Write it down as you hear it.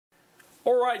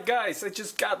Alright guys, I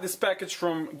just got this package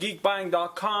from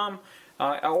geekbuying.com.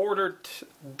 I ordered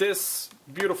this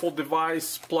beautiful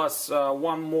device plus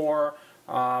one more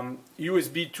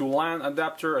USB to LAN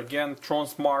adapter, again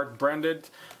Tronsmart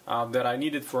branded, that I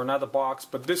needed for another box,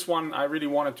 but this one I really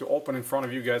wanted to open in front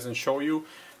of you guys and show you.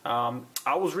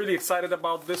 I was really excited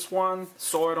about this one,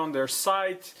 saw it on their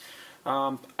site.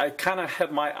 I kind of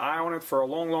had my eye on it for a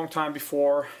long time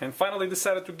before and finally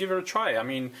decided to give it a try. I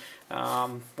mean,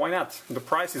 why not? The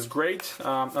price is great.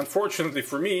 Unfortunately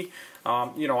for me,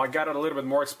 you know, I got it a little bit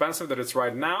more expensive than it's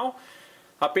right now.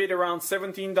 I paid around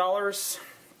 $17,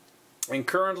 and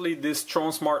currently this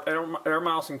Tronsmart Air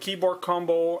Mouse and keyboard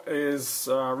combo is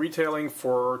retailing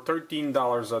for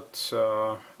 $13 at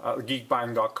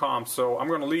geekbuying.com. So I'm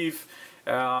going to leave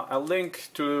a link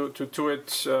to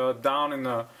it down in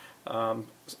the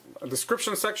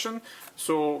description section,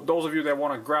 so those of you that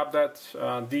want to grab that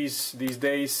these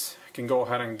days can go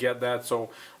ahead and get that. So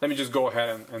let me just go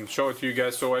ahead and show it to you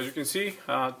guys. So as you can see,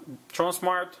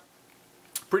 Tronsmart,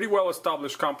 pretty well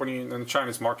established company in the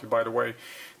Chinese market, by the way.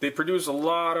 They produce a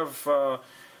lot of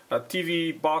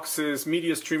TV boxes,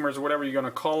 media streamers, whatever you're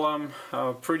gonna call them.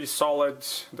 Pretty solid.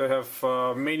 They have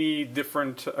many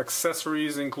different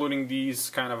accessories, including these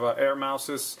kind of air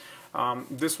mouses.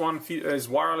 This one is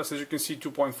wireless, as you can see,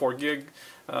 2.4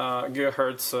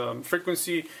 gigahertz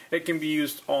frequency. It can be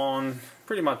used on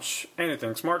pretty much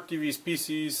anything: smart TVs,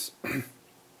 PCs,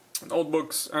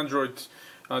 notebooks, Android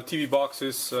TV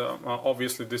boxes.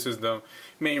 Obviously, this is the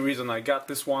main reason I got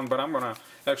this one, but I'm gonna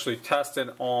actually test it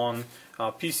on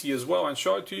PC as well and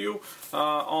show it to you.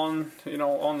 On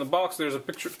the box, there's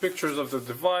pictures of the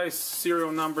device,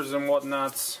 serial numbers and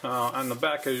whatnot. On the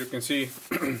back, as you can see.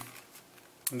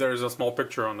 There's a small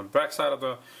picture on the back side of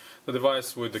the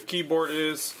device with the keyboard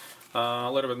is,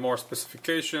 a little bit more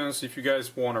specifications. If you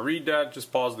guys want to read that,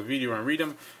 just pause the video and read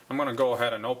them. I'm going to go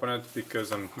ahead and open it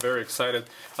because I'm very excited.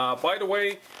 By the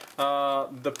way,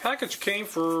 the package came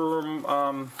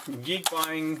from Geek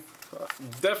Buying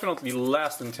definitely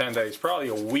less than 10 days, probably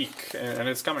a week, and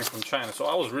it's coming from China, so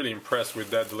I was really impressed with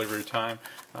that delivery time.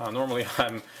 Normally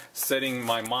I'm setting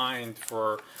my mind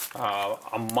for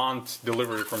a month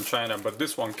delivery from China, but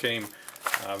this one came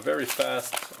very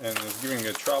fast and is giving me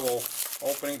a trouble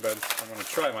opening, but I'm going to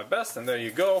try my best. And there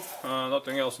you go,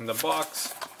 nothing else in the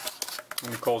box.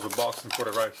 Let me close the box and put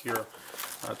it right here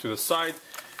to the side.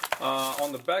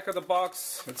 On the back of the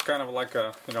box, it's kind of like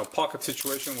a pocket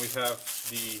situation. We have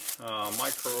the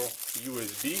micro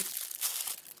USB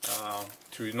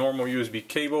to normal USB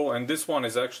cable, and this one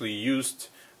is actually used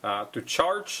to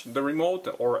charge the remote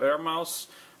or air mouse.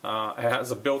 It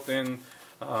has a built-in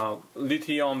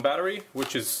LiIon battery,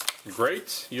 which is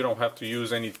great. You don't have to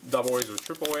use any AA's or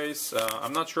AAA's.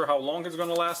 I'm not sure how long it's going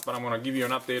to last, but I'm going to give you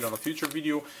an update on a future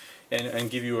video and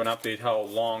give you an update how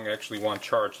long actually one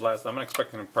charge lasts. I'm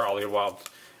expecting probably about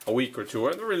a week or two.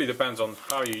 It really depends on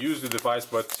how you use the device,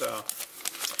 but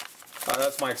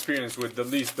that's my experience with at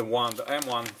least the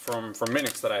M1 from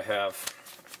Minix that I have.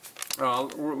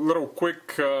 Little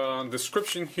quick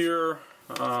description here,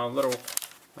 little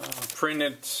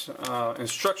printed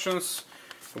instructions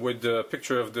with the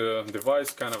picture of the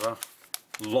device, kind of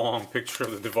a long picture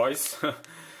of the device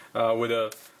with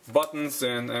a buttons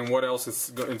and what else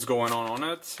is going on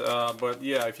it. But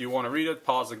yeah, if you want to read it,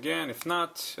 pause again. If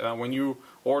not, when you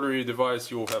order your device,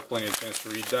 you will have plenty of chance to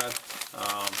read that.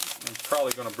 I'm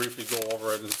probably going to briefly go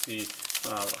over it and see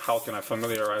how can I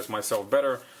familiarize myself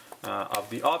better of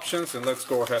the options. And let's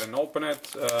go ahead and open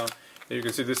it. You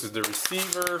can see this is the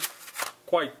receiver,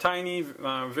 quite tiny,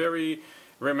 very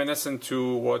reminiscent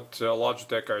to what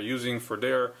Logitech are using for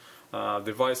their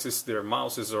devices, their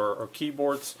mouses or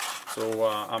keyboards. So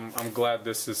I'm glad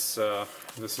this is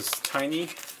tiny,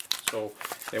 so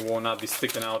it will not be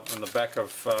sticking out on the back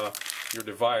of your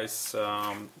device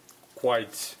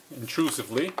quite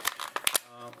intrusively.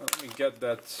 Let me get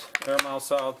that air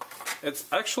mouse out. It's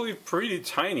actually pretty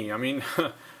tiny. I mean,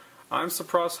 I'm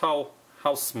surprised how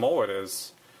small it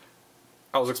is.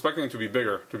 I was expecting it to be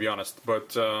bigger, to be honest,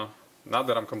 but not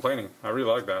that I'm complaining. I really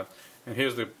like that. And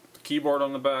here's the keyboard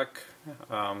on the back.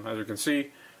 As you can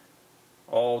see,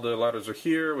 all the letters are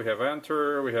here. We have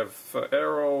enter, we have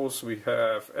arrows, we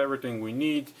have everything we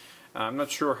need. I'm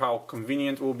not sure how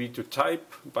convenient it will be to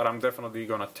type, but I'm definitely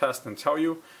gonna test and tell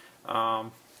you.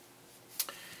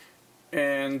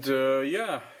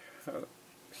 Yeah,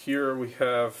 here we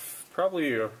have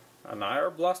probably an IR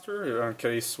blaster in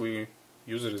case we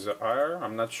use it as an IR.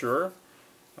 I'm not sure.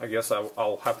 I guess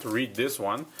I'll have to read this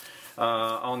one.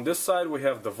 On this side we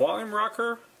have the volume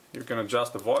rocker. You can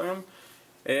adjust the volume,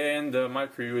 and the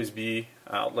micro USB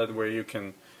outlet where you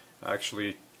can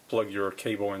actually plug your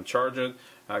cable and charge it.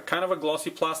 Kind of a glossy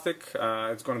plastic.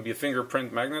 It's going to be a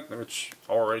fingerprint magnet, which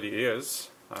already is,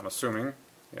 I'm assuming.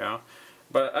 Yeah,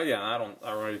 but again, I don't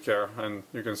really care. And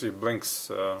you can see it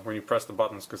blinks when you press the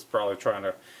buttons, because it's probably trying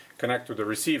to connect to the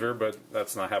receiver, but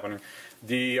that's not happening.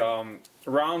 The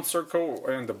round circle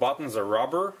and the buttons are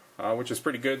rubber, which is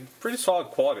pretty good, pretty solid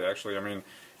quality actually. I mean,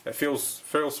 it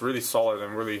feels really solid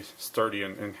and really sturdy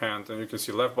in hand. And you can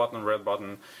see left button, red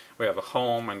button. We have a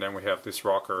home, and then we have this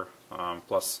rocker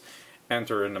plus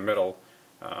enter in the middle,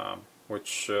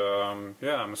 which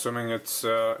yeah, I'm assuming it's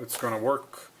gonna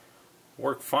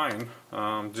work fine.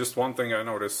 Just one thing I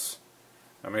notice,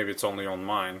 maybe it's only on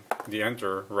mine, the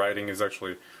enter writing is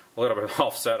actually a little bit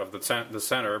offset of the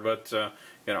center, but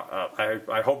you know,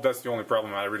 I hope that's the only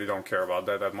problem. I really don't care about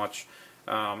that much.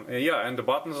 Yeah, and the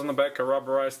buttons on the back are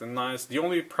rubberized and nice. The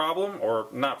only problem, or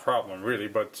not problem really,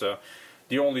 but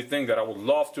the only thing that I would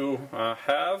love to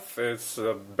have is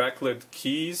backlit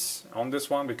keys on this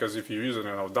one, because if you use it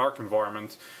in a dark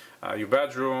environment, your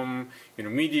bedroom,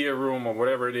 media room, or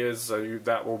whatever it is,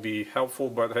 that will be helpful.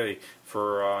 But hey,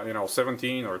 for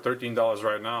 $17 or $13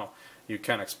 right now, you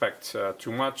can't expect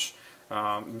too much.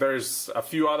 There's a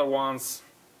few other ones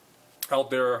out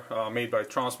there made by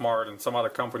Tronsmart and some other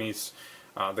companies.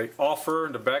 They offer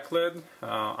the backlit.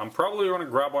 I'm probably going to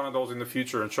grab one of those in the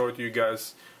future and show it to you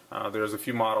guys. There's a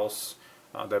few models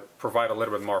that provide a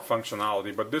little bit more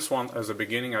functionality, but this one as a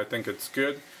beginning, I think it's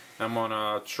good. I'm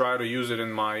gonna try to use it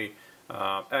in my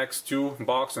X2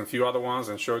 box and a few other ones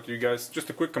and show it to you guys. Just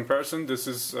a quick comparison. This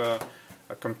is a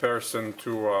comparison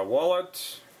to a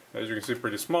wallet. As you can see,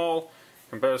 pretty small.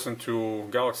 Comparison to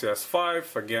Galaxy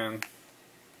S5, again,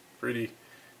 pretty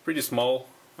small,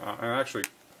 and actually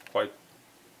quite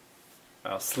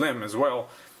slim as well.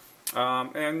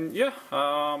 And yeah,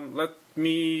 let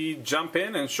me jump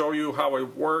in and show you how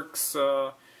it works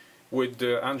with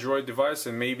the Android device,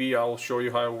 and maybe I'll show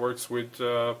you how it works with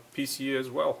PC as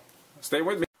well. Stay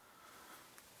with me.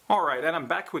 Alright, and I'm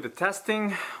back with the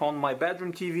testing on my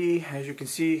bedroom TV. As you can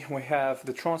see, we have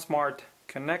the Tronsmart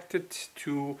connected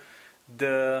to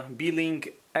the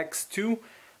Beelink X2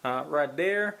 right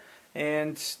there,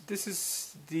 and this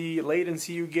is the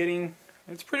latency you're getting.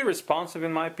 It's pretty responsive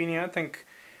in my opinion. I think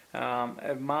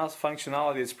mouse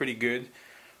functionality is pretty good.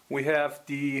 We have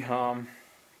the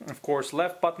of course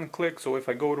left button click, so if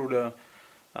I go to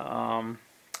the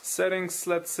settings,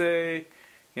 let's say,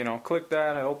 click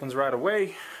that, it opens right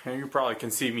away, and you probably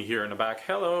can see me here in the back.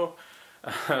 Hello.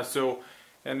 So,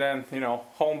 and then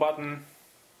home button,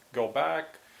 go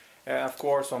back, and of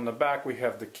course on the back we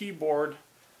have the keyboard,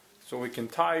 so we can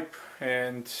type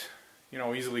and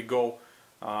easily go.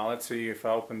 Let's see if I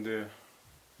open the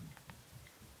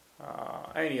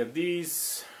any of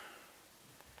these,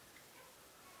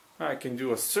 I can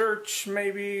do a search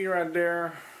maybe right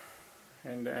there,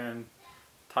 and then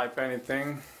type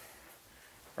anything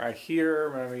right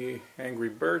here, maybe Angry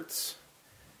Birds.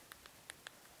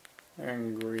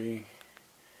 Angry.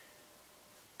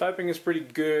 Typing is pretty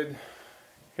good.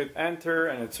 Hit enter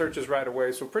and it searches right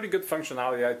away, so pretty good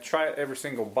functionality. I tried every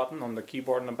single button on the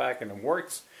keyboard in the back and it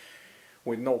works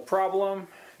with no problem.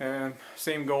 And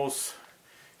same goes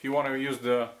if you want to use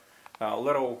the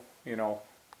little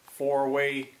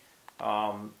four-way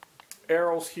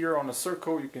arrows here on the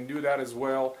circle, you can do that as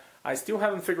well. I still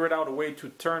haven't figured out a way to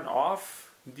turn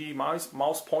off the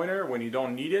mouse pointer when you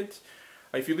don't need it.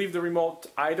 If you leave the remote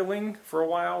idling for a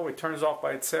while, it turns off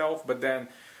by itself, but then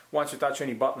once you touch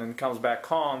any button it comes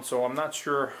back on, so I'm not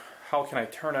sure how can I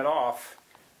turn it off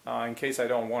in case I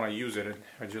don't want to use it.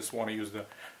 I just want to use the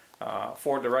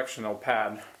four-directional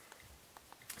pad.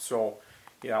 So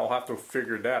yeah, I'll have to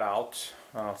figure that out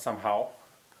somehow.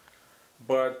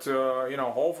 But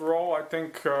overall I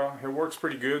think it works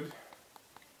pretty good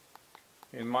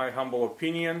in my humble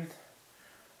opinion.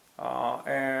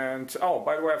 And oh,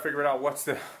 by the way, I figured out what's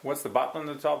the button on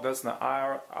the top. That's the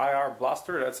IR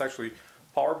blaster. That's actually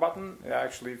power button.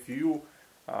 Actually, if you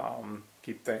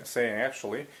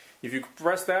if you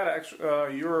press that,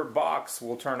 your box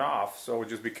will turn off. So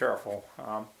just be careful.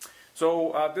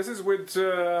 So this is with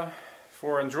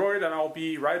for Android, and I'll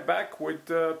be right back with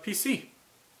PC.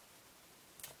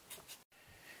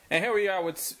 And here we are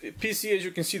with PC. As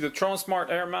you can see, the Tronsmart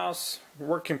Air Mouse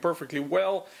working perfectly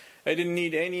well. I didn't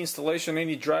need any installation,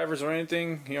 any drivers or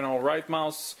anything. Right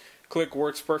mouse click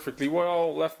works perfectly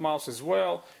well, left mouse as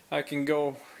well. I can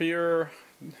go here,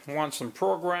 launch some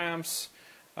programs.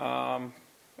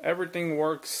 Everything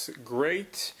works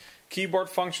great. Keyboard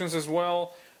functions as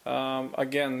well.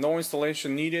 Again, no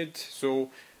installation needed. So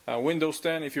Windows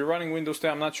 10, if you're running Windows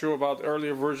 10, I'm not sure about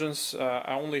earlier versions.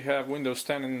 I only have Windows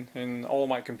 10 in all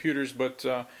my computers, but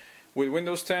with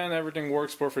Windows 10 everything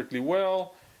works perfectly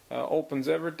well. Opens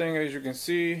everything, as you can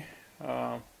see.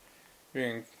 You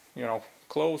can,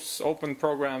 close, open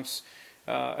programs,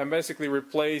 and basically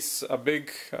replace a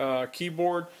big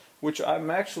keyboard, which I'm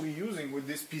actually using with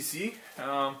this PC.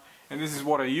 And this is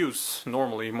what I use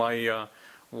normally, my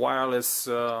wireless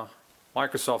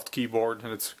Microsoft keyboard,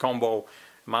 and it's a combo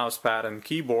mouse pad and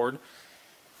keyboard.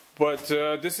 But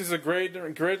this is a great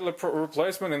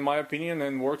replacement in my opinion,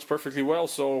 and works perfectly well.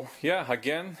 So yeah,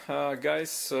 again,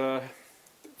 guys,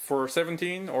 for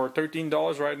 $17 or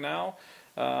 $13 right now,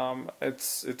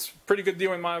 it's a pretty good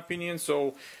deal in my opinion.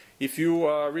 So if you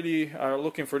really are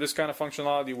looking for this kind of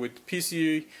functionality with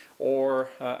PC or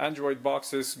Android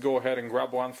boxes, go ahead and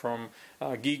grab one from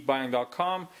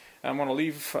geekbuying.com. I'm going to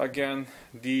leave again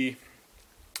the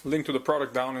link to the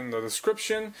product down in the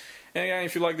description. And again,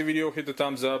 if you like the video, hit the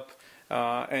thumbs up,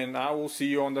 and I will see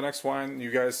you on the next one.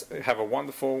 You guys have a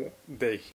wonderful day.